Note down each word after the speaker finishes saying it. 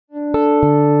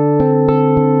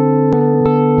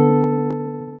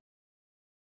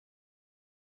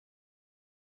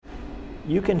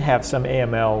you can have some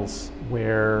AMLs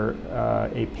where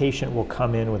a patient will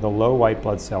come in with a low white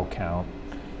blood cell count,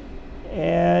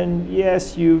 and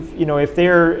yes, if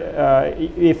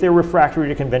they're refractory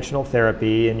to conventional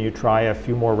therapy and you try a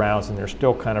few more rounds and they're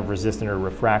still kind of resistant or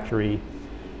refractory,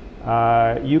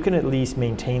 you can at least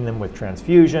maintain them with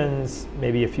transfusions,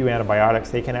 maybe a few antibiotics.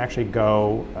 They can actually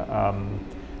go,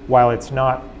 while it's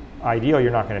not ideal, you're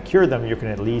not going to cure them, you can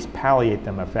at least palliate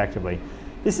them effectively.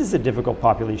 This is a difficult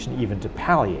population even to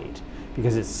palliate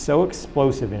because it's so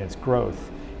explosive in its growth.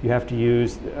 You have to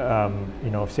use,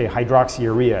 say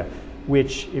hydroxyurea,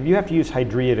 which if you have to use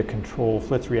hydrea to control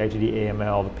FLT3-ITD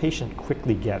AML, the patient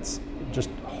quickly gets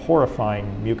just horrifying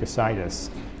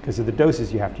mucositis because of the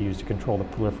doses you have to use to control the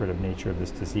proliferative nature of this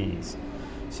disease.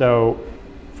 So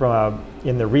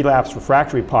in the relapsed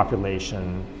refractory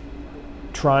population,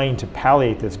 trying to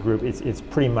palliate this group, it's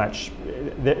pretty much,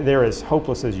 they're as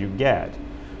hopeless as you get.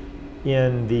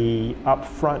 In the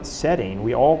upfront setting,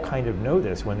 we all kind of know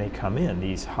this when they come in,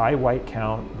 these high white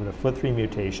count with a FLT3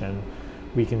 mutation.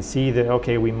 We can see that,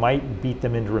 okay, we might beat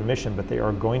them into remission, but they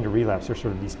are going to relapse. They're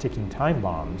sort of these ticking time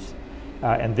bombs.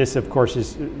 And this, of course,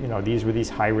 is, these were these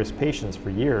high-risk patients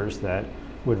for years that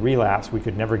would relapse. We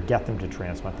could never get them to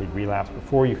transplant. They'd relapse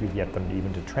before you could get them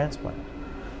even to transplant.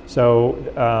 So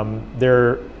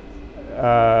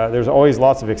there's always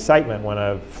lots of excitement when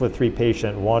a FLT3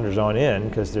 patient wanders on in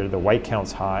because the white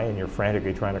count's high and you're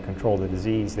frantically trying to control the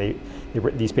disease.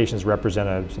 These patients represent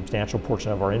a substantial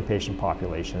portion of our inpatient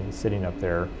population, sitting up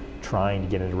there trying to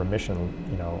get into remission,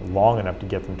 long enough to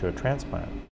get them to a transplant.